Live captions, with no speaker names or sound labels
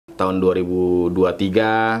tahun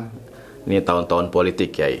 2023 ini tahun-tahun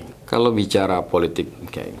politik, Kiai. Kalau bicara politik,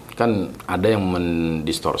 Kiai, kan ada yang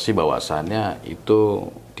mendistorsi bahwasannya itu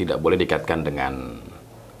tidak boleh dikaitkan dengan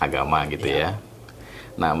agama gitu ya.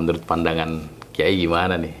 Nah, menurut pandangan Kiai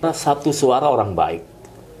gimana nih? Satu suara orang baik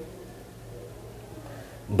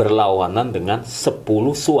berlawanan dengan 10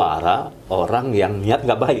 suara orang yang niat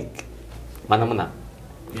nggak baik. Mana menang?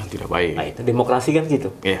 Yang tidak baik. Nah, itu demokrasi kan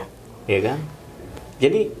gitu. Iya. Ya kan?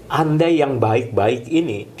 Jadi andai yang baik-baik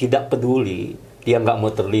ini tidak peduli, dia nggak mau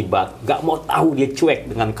terlibat, nggak mau tahu, dia cuek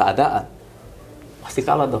dengan keadaan, pasti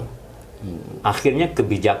kalah dong. Akhirnya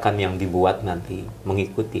kebijakan yang dibuat nanti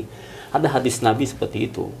mengikuti. Ada hadis Nabi seperti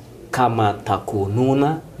itu. Kama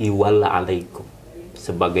takununa yuwalla alaikum.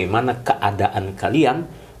 Sebagaimana keadaan kalian,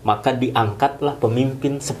 maka diangkatlah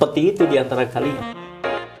pemimpin seperti itu di antara kalian.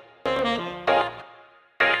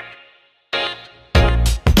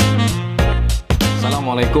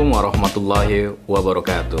 Assalamualaikum warahmatullahi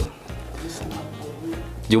wabarakatuh.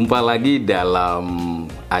 Jumpa lagi dalam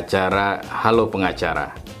acara Halo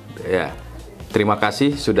Pengacara. Ya, terima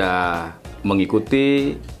kasih sudah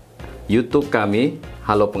mengikuti YouTube kami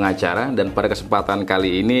Halo Pengacara, dan pada kesempatan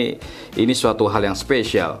kali ini suatu hal yang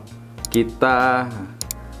spesial. Kita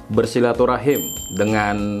bersilaturahim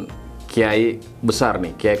dengan Kiai besar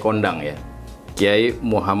nih, Kiai kondang ya, Kiai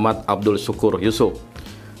Muhammad Abdul Syukur Yusuf.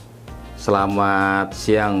 Selamat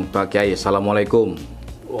siang Pak Kiai. Assalamualaikum.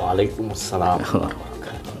 Waalaikumsalam.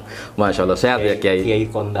 Masya Allah, sehat ya Kiai? Kiai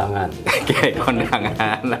kondangan. Kiai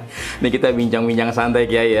kondangan. Ini kita bincang-bincang santai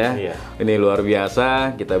Kiai ya. Iya. Ini luar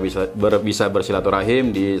biasa, kita bisa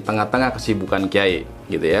bersilaturahim di tengah-tengah kesibukan Kiai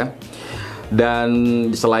gitu ya. Dan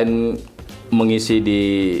selain mengisi di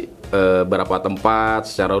beberapa tempat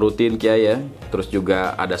secara rutin Kiai ya, terus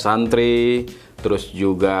juga ada santri, terus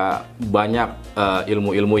juga banyak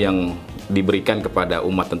ilmu-ilmu yang diberikan kepada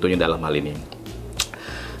umat tentunya dalam hal ini.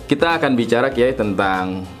 Kita akan bicara Kiai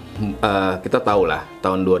tentang kita tahu lah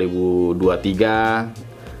tahun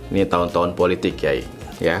 2023 ini tahun-tahun politik Kiai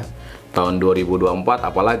ya. Tahun 2024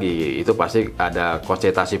 apalagi itu pasti ada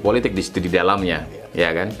kontestasi politik di dalamnya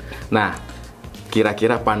ya kan. Nah,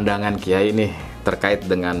 kira-kira pandangan Kiai nih terkait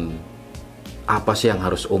dengan apa sih yang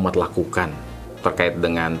harus umat lakukan terkait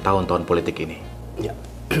dengan tahun-tahun politik ini? Ya.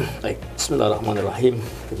 Baik, bismillahirrahmanirrahim.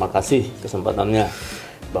 Terima kasih kesempatannya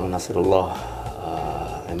Bang Nasrullah.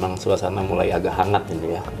 Emang suasana mulai agak hangat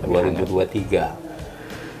ini ya, 2023.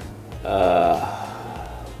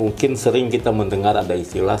 Mungkin sering kita mendengar ada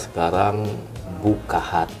istilah sekarang buka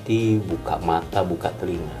hati, buka mata, buka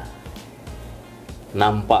telinga.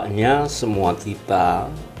 Nampaknya semua kita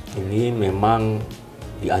ini memang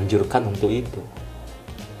dianjurkan untuk itu.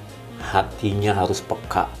 Hatinya harus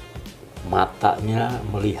peka, matanya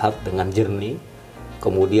melihat dengan jernih,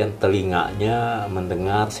 kemudian telinganya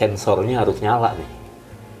mendengar, sensornya harus nyala nih.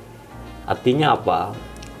 Artinya apa?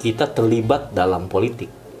 Kita terlibat dalam politik,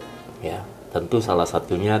 ya. Tentu salah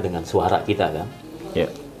satunya dengan suara kita kan.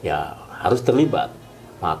 Ya harus terlibat.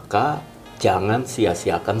 Maka jangan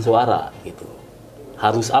sia-siakan suara gitu.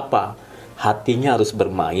 Harus apa? Hatinya harus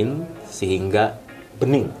bermain sehingga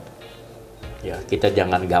bening. Ya, kita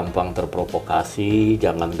jangan gampang terprovokasi,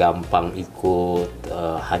 jangan gampang ikut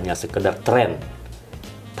hanya sekedar tren,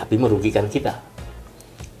 tapi merugikan kita.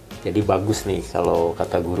 Jadi bagus nih kalau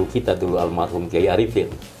kata guru kita dulu almarhum Kiai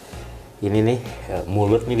Arifin, ini nih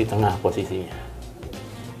mulut nih di tengah posisinya,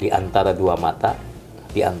 di antara dua mata,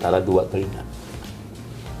 di antara dua telinga.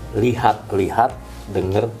 Lihat,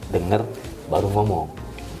 denger, baru ngomong.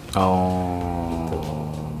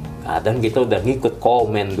 Oh. Kadang kita udah ngikut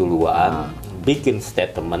komen duluan, bikin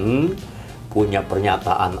statement, punya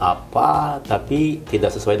pernyataan apa, tapi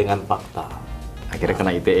tidak sesuai dengan fakta. Akhirnya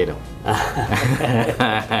kena ITE dong.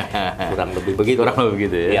 Kurang lebih begitu. Kurang lebih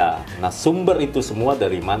begitu ya. Ya, nah sumber itu semua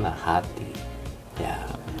dari mana? Hati. Ya,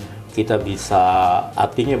 kita bisa,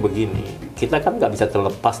 artinya begini, kita kan nggak bisa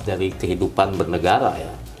terlepas dari kehidupan bernegara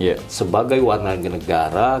ya. Yeah. Sebagai warga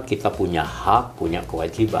negara, kita punya hak, punya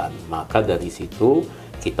kewajiban. Maka dari situ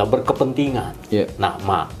kita berkepentingan. Yeah. Nah,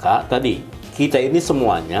 maka tadi kita ini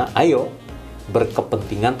semuanya, ayo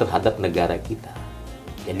berkepentingan terhadap negara kita.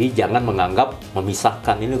 Jadi jangan menganggap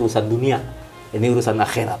memisahkan ini urusan dunia, ini urusan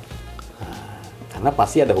akhirat. Nah, karena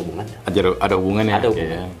pasti ada hubungannya. Ada hubungannya. Ada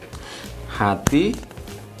hubungannya. Ya. Hati,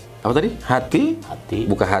 apa tadi? Hati.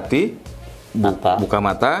 Buka hati. Mata. Buka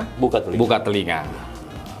mata. Buka telinga.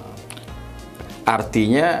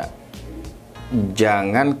 Artinya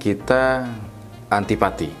jangan kita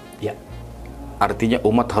antipati. Ya. Artinya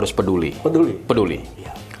umat harus peduli. Peduli.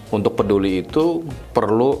 Ya. Untuk peduli itu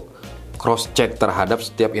perlu cross check terhadap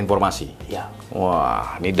setiap informasi. Ya.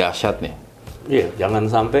 Wah, ini dahsyat nih. Iya, jangan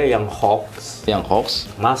sampai yang hoax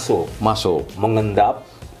masuk mengendap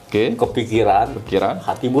kepikiran,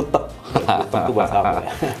 hati butek. Itu bahasa apa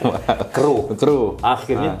ya? Keruh.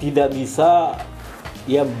 Akhirnya tidak bisa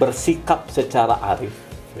ya bersikap secara arif,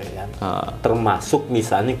 ya kan? Termasuk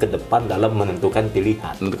misalnya ke depan dalam menentukan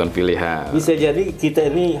pilihan. Bisa jadi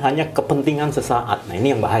kita ini hanya kepentingan sesaat. Nah,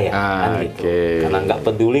 ini yang bahaya, kan gitu. Karena nggak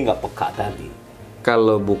peduli, nggak peka tadi.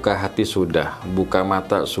 Kalau buka hati sudah, buka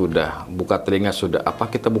mata sudah, buka telinga sudah, apa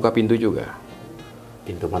kita buka pintu juga?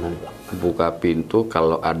 Pintu mana nih, Bang? Buka pintu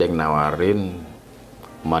kalau ada yang nawarin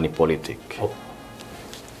money politik. Oh,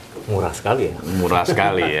 murah sekali ya. Murah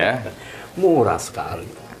sekali ya. Murah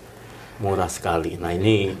sekali. Nah,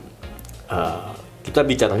 ini kita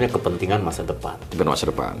bicaranya kepentingan masa depan.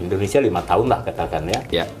 Indonesia 5 tahun lah katakan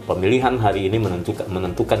ya. Pemilihan hari ini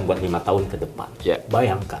menentukan buat 5 tahun ke depan.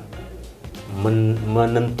 Bayangkan,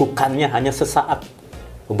 menentukannya hanya sesaat,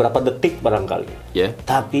 beberapa detik barangkali.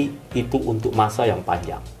 Tapi itu untuk masa yang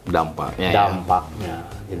panjang. Dampaknya.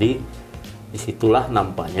 Jadi disitulah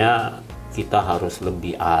nampaknya kita harus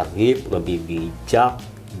lebih arif, lebih bijak,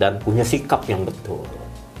 dan punya sikap yang betul.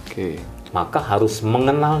 Maka harus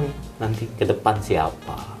mengenal nanti ke depan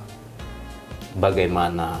siapa,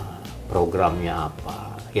 bagaimana programnya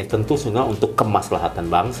apa. Ya tentu sebenarnya untuk kemaslahatan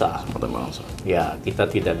bangsa. Ya, kita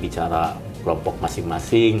tidak bicara kelompok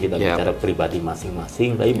masing-masing, kita bicara pribadi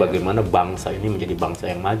masing-masing, tapi bagaimana bangsa ini menjadi bangsa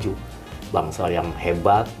yang maju, bangsa yang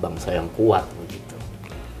hebat, bangsa yang kuat begitu.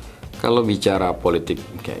 Kalau bicara politik,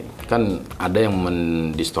 kan ada yang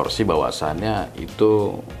mendistorsi bahwasannya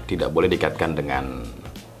itu tidak boleh dikaitkan dengan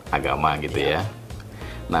agama gitu ya.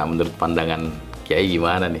 Nah, menurut pandangan Kiai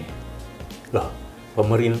gimana nih? Loh,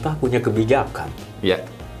 pemerintah punya kebijakan.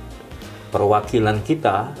 Perwakilan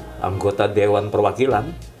kita, anggota Dewan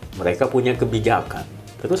Perwakilan, mereka punya kebijakan.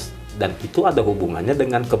 Terus, dan itu ada hubungannya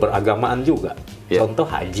dengan keberagamaan juga. Contoh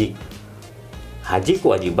haji. Haji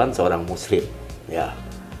kewajiban seorang muslim. Ya,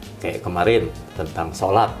 kayak kemarin tentang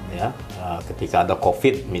sholat ya. Ketika ada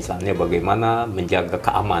COVID misalnya, bagaimana menjaga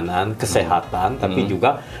keamanan, kesehatan, tapi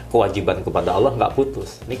juga kewajiban kepada Allah nggak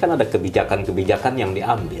putus. Ini kan ada kebijakan-kebijakan yang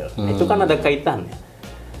diambil. Itu kan ada kaitannya.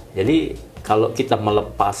 Jadi kalau kita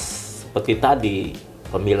melepas seperti tadi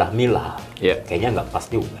pemilah-milah, kayaknya nggak pas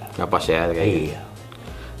juga. Nggak pas ya kayaknya.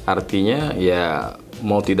 Artinya ya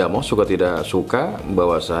mau tidak mau, suka tidak suka,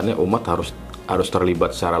 bahwasannya umat harus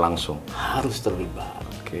terlibat secara langsung. Harus terlibat.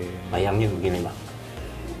 Bayangin begini, Bang.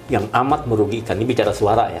 Yang amat merugikan, ini bicara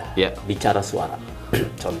suara ya. Bicara suara.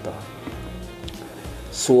 Contoh.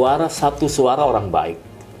 Satu suara orang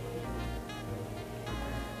baik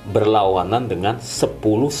berlawanan dengan 10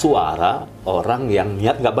 suara orang yang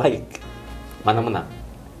niat nggak baik. Mana menang?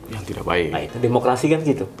 Yang tidak baik. Nah, itu demokrasi kan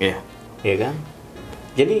gitu. Iya kan?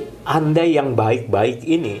 Jadi andai yang baik-baik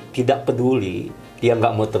ini tidak peduli, dia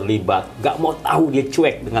nggak mau terlibat, nggak mau tahu, dia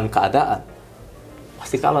cuek dengan keadaan,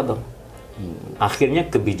 pasti kalah dong. Akhirnya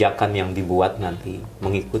kebijakan yang dibuat nanti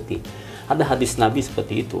mengikuti. Ada hadis Nabi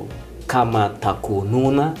seperti itu. Kama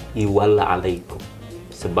takununa iwalla alaikum.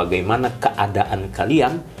 Sebagaimana keadaan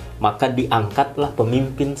kalian, maka diangkatlah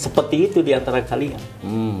pemimpin seperti itu di antara kalian.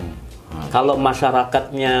 Kalau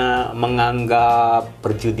masyarakatnya menganggap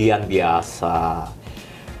perjudian biasa,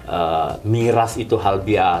 miras itu hal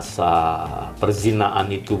biasa, perzinaan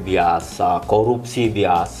itu biasa, korupsi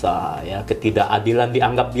biasa, ya, ketidakadilan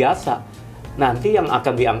dianggap biasa, nanti yang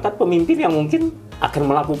akan diangkat pemimpin yang mungkin akan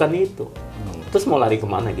melakukan itu. Terus mau lari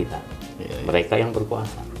kemana kita? Mereka yang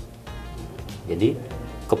berkuasa. Jadi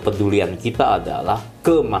kepedulian kita adalah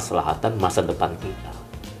kemaslahatan masa depan kita.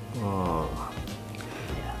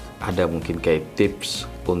 Ada mungkin kayak tips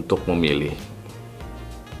untuk memilih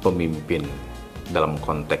pemimpin dalam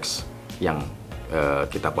konteks yang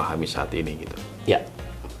kita pahami saat ini gitu. Ya,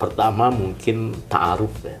 pertama mungkin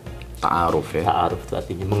ta'aruf ya. Ta'aruf itu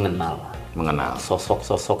artinya mengenal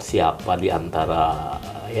sosok-sosok siapa di antara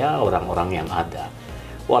ya orang-orang yang ada.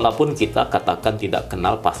 Walaupun kita katakan tidak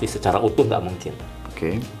kenal pasti secara utuh, nggak mungkin.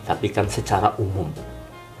 Tapi kan secara umum.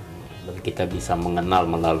 Dan kita bisa mengenal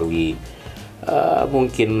melalui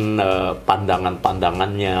mungkin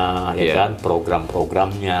pandangan-pandangannya, ya kan,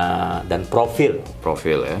 program-programnya, dan profil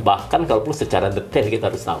ya. Bahkan kalau perlu secara detail kita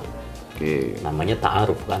harus tahu. Namanya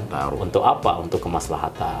ta'aruf kan. Untuk apa? Untuk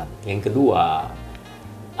kemaslahatan. Yang kedua,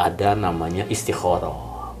 ada namanya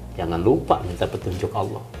istikharah. Jangan lupa minta petunjuk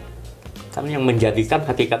Allah. Karena yang menjadikan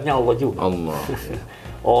hakikatnya Allah juga.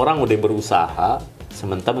 Orang udah berusaha,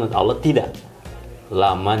 sementara menurut Allah tidak.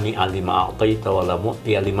 Lama ni alima a'taita wa la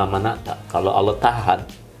mu'ti alima manata. Kalau Allah tahan,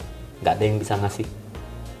 nggak ada yang bisa ngasih.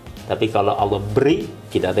 Tapi kalau Allah beri,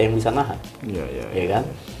 tidak ada yang bisa nahan. Ya kan?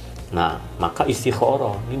 Nah, maka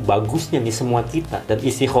istikharah ini bagusnya nih semua kita, dan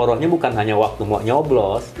istikharahnya bukan hanya waktu mau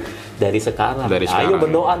nyoblos, dari sekarang. Ayo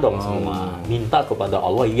berdoa dong semua, minta kepada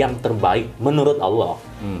Allah yang terbaik menurut Allah,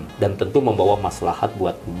 dan tentu membawa maslahat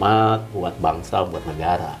buat umat, buat bangsa, buat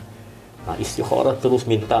negara. Nah, istikharah terus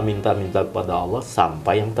minta kepada Allah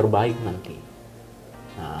sampai yang terbaik nanti.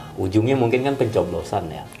 Nah, ujungnya mungkin kan pencoblosan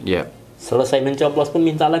ya. Selesai mencoblos pun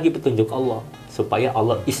minta lagi petunjuk Allah supaya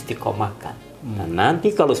Allah istiqomahkan. Nah,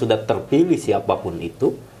 nanti kalau sudah terpilih siapapun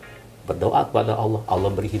itu, berdoa kepada Allah,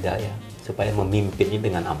 Allah beri hidayah supaya memimpinnya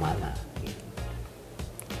dengan amanah.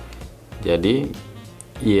 Jadi,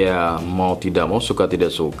 ya mau tidak mau, suka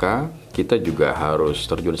tidak suka, kita juga harus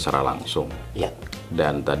terjun secara langsung. Ya.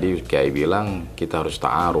 Dan tadi Kiai bilang kita harus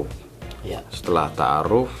ta'aruf. Ya. Setelah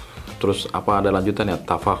ta'aruf, terus apa ada lanjutannya?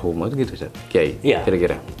 Tafahum, itu gitu, Kiai? Ya,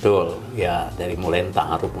 kira-kira. betul. Ya, dari mulai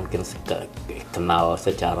ta'aruf mungkin kenal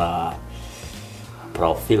secara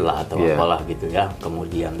profil lah atau apalah gitu ya.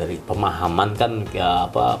 Kemudian dari pemahaman kan ya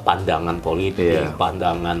pandangan politik,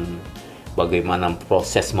 pandangan bagaimana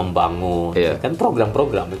proses membangun, kan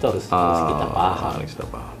program-program itu harus kita paham.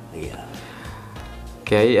 Iya.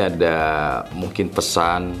 Kiai, ada mungkin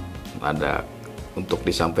pesan ada untuk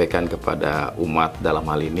disampaikan kepada umat dalam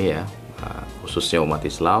hal ini ya, khususnya umat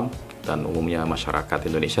Islam dan umumnya masyarakat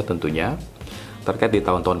Indonesia tentunya terkait di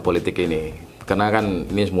tahun-tahun politik ini, karena kan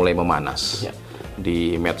ini mulai memanas.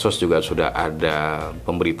 Di medsos juga sudah ada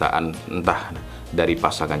pemberitaan entah dari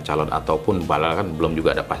pasangan calon ataupun bahkan belum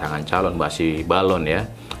juga ada pasangan calon, masih balon ya,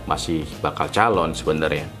 masih bakal calon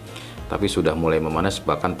sebenarnya. Tapi sudah mulai memanas,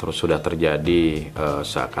 bahkan terus sudah terjadi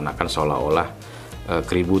seakan-akan seolah-olah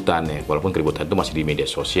keributan ya. Walaupun keributan itu masih di media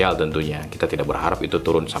sosial tentunya. Kita tidak berharap itu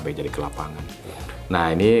turun sampai jadi ke lapangan.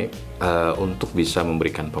 Nah, ini untuk bisa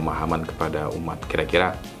memberikan pemahaman kepada umat,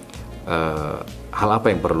 kira-kira hal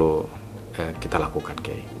apa yang perlu kita lakukan,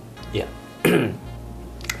 Kiai? Ya.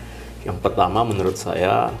 Yang pertama menurut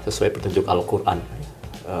saya sesuai petunjuk Al-Quran,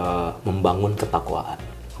 membangun ketakwaan.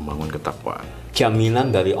 Membangun ketakwaan.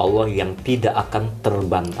 Jaminan dari Allah yang tidak akan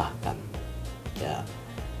terbantahkan. Ya.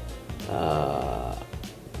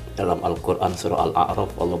 Dalam Al-Quran surah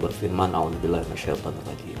Al-A'raf Allah berfirman, "A'udzubillahi minasyaitonir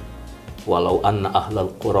rajim. Walau anna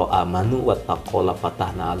ahlal qura amanu wattaqaw la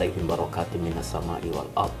fatahna 'alaihim barakatim minas sama'i wal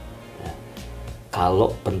ardh."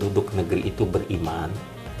 Kalau penduduk negeri itu beriman,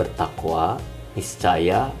 bertakwa,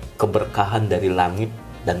 niscaya keberkahan dari langit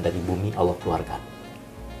dan dari bumi Allah keluarkan.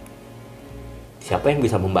 Siapa yang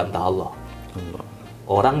bisa membantah Allah?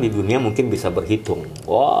 Orang di dunia mungkin bisa berhitung,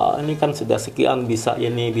 wah ini kan sudah sekian, bisa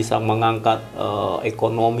mengangkat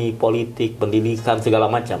ekonomi, politik, pendidikan,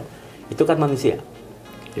 segala macam. Itu kan manusia,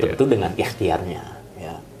 tentu dengan ikhtiarnya.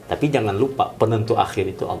 Ya. Tapi jangan lupa penentu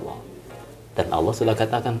akhir itu Allah. Dan Allah sudah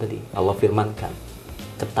katakan tadi, Allah firmankan,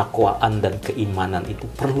 ketakwaan dan keimanan itu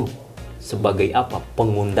perlu sebagai apa?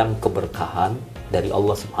 Pengundang keberkahan dari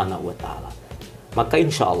Allah Subhanahu wa Ta'ala. Maka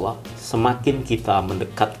insya Allah semakin kita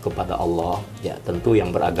mendekat kepada Allah, ya tentu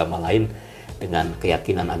yang beragama lain dengan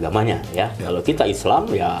keyakinan agamanya, ya. Kalau kita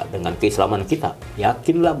Islam, ya dengan keislaman kita,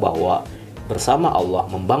 yakinlah bahwa bersama Allah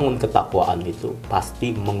membangun ketakwaan itu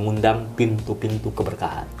pasti mengundang pintu-pintu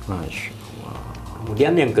keberkahan. Masya Allah.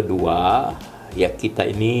 Kemudian yang kedua, ya kita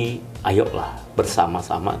ini ayolah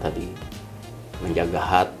bersama-sama tadi menjaga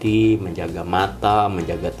hati, menjaga mata,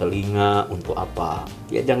 menjaga telinga. Untuk apa?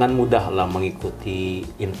 Ya jangan mudahlah mengikuti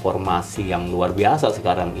informasi yang luar biasa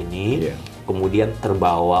sekarang ini, kemudian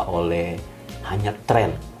terbawa oleh hanya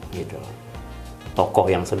tren gitu.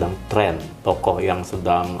 Tokoh yang sedang tren, tokoh yang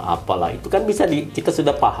sedang apalah, itu kan bisa kita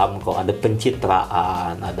sudah paham kok, ada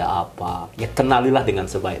pencitraan, ada apa. Ya kenalilah dengan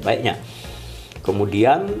sebaik-baiknya.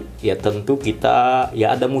 Kemudian ya tentu kita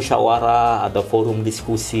ya ada musyawarah, ada forum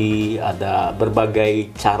diskusi, ada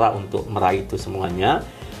berbagai cara untuk meraih itu semuanya.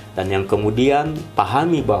 Dan yang kemudian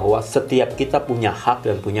pahami bahwa setiap kita punya hak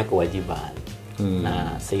dan punya kewajiban.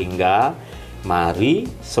 Nah, sehingga mari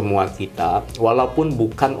semua kita, walaupun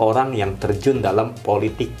bukan orang yang terjun dalam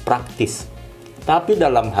politik praktis, tapi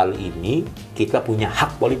dalam hal ini kita punya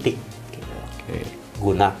hak politik.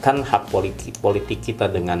 Gunakan hak politik kita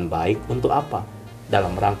dengan baik untuk apa?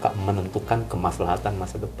 Dalam rangka menentukan kemaslahatan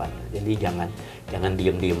masa depan. Jadi jangan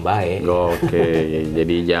diem-diem baik. Oke,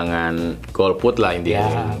 jadi jangan golput lah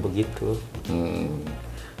intinya. Ya, begitu.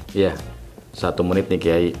 Ya, 1 menit nih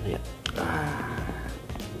Kiai. Ya.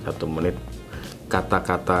 1 menit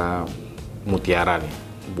kata-kata mutiara nih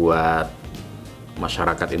buat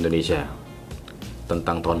masyarakat Indonesia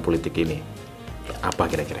tentang tahun politik ini. Apa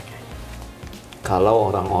kira-kira? Kalau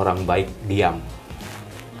orang-orang baik diam,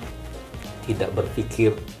 tidak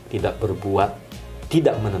berpikir, tidak berbuat,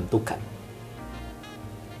 tidak menentukan,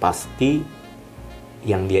 pasti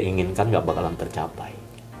yang dia inginkan nggak bakalan tercapai.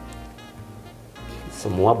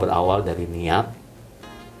 Semua berawal dari niat.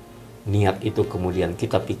 Niat itu kemudian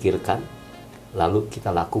kita pikirkan, lalu kita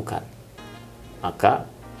lakukan. Maka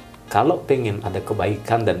kalau pengen ada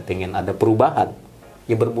kebaikan dan pengen ada perubahan,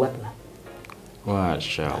 ya berbuatlah.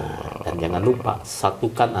 Masya Allah. Dan jangan lupa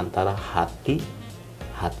satukan antara hati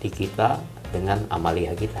kita dengan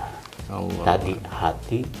amalia kita. Allah. Tadi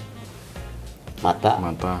hati, mata,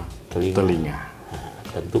 telinga. Nah,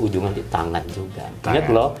 tentu ujungnya di tangan juga. Ingat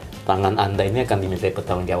loh, tangan Anda ini akan dimintai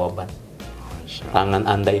pertanggungjawaban. Tangan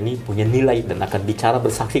Anda ini punya nilai dan akan bicara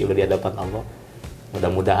bersaksi di hadapan Allah.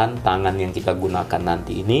 Mudah-mudahan tangan yang kita gunakan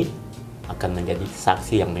nanti ini akan menjadi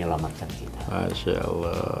saksi yang menyelamatkan kita. Masya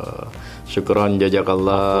Allah. Syukron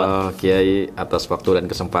jazakallah Kiai atas waktu dan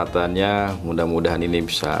kesempatannya. Mudah-mudahan ini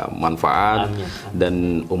bisa manfaat. Amin.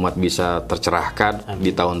 Dan umat bisa tercerahkan. Amin.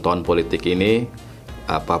 Di tahun-tahun politik ini.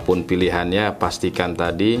 Apapun pilihannya, pastikan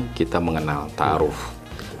tadi kita mengenal ta'aruf.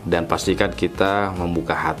 Dan pastikan kita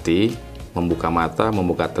membuka hati, membuka mata,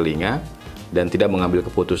 membuka telinga, dan tidak mengambil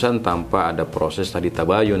keputusan tanpa ada proses tadi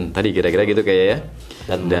tabayun. Tadi kira-kira gitu kayak ya.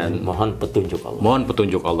 Dan mohon petunjuk Allah. Mohon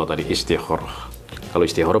petunjuk Allah tadi, istikharah. Kalau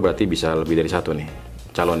istikharah berarti bisa lebih dari satu nih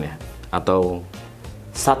calonnya, atau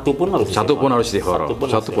satu pun harus istikharah. Satu pun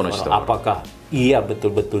harus istikharah. Apakah iya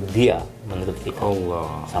betul-betul dia menurut kita?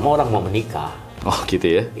 Allah. Sama orang mau menikah. Oh gitu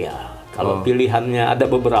ya? Ya. Kalau pilihannya ada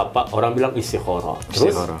beberapa, orang bilang istikharah.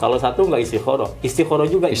 Terus kalau satu nggak istikharah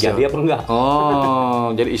juga jadi apa enggak?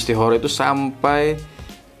 Oh, jadi istikharah itu sampai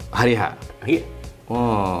hari H. Iya.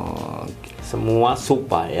 Oh, semua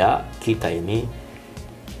supaya kita ini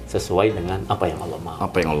sesuai dengan apa yang Allah mau.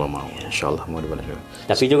 Apa yang Allah mau. Insyaallah mau dibantu.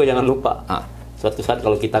 Tapi juga jangan lupa, suatu saat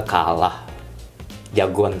kalau kita kalah,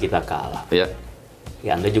 jagoan kita kalah. Iya.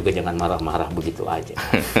 Ya Anda juga jangan marah-marah begitu aja.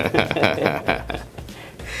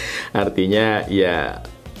 Artinya ya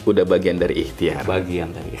udah bagian dari ikhtiar.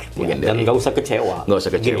 Bagian dari ikhtiar. Dan nggak usah kecewa. Nggak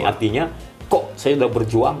usah kecewa. Gini, artinya kok saya udah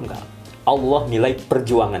berjuang nggak? Allah nilai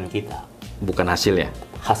perjuangan kita. Bukan hasilnya.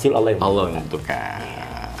 Hasil Allah yang menentukan.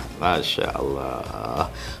 Masya Allah.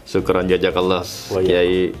 Syukran jazakallah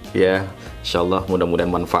Kiai ya. Insyaallah mudah-mudahan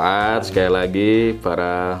manfaat. Sekali lagi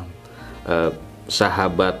para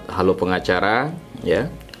sahabat Halo Pengacara ya.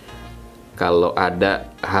 Kalau ada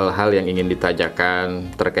hal-hal yang ingin ditanyakan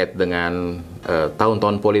terkait dengan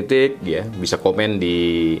tahun-tahun politik, ya bisa komen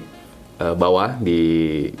di bawah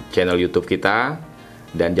di channel YouTube kita,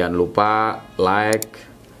 dan jangan lupa like,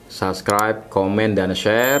 subscribe, komen dan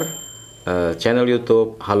share channel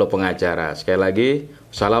YouTube Halo Pengacara. Sekali lagi,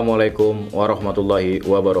 Assalamualaikum warahmatullahi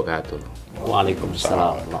wabarakatuh.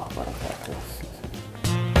 Waalaikumsalam warahmatullahi wabarakatuh.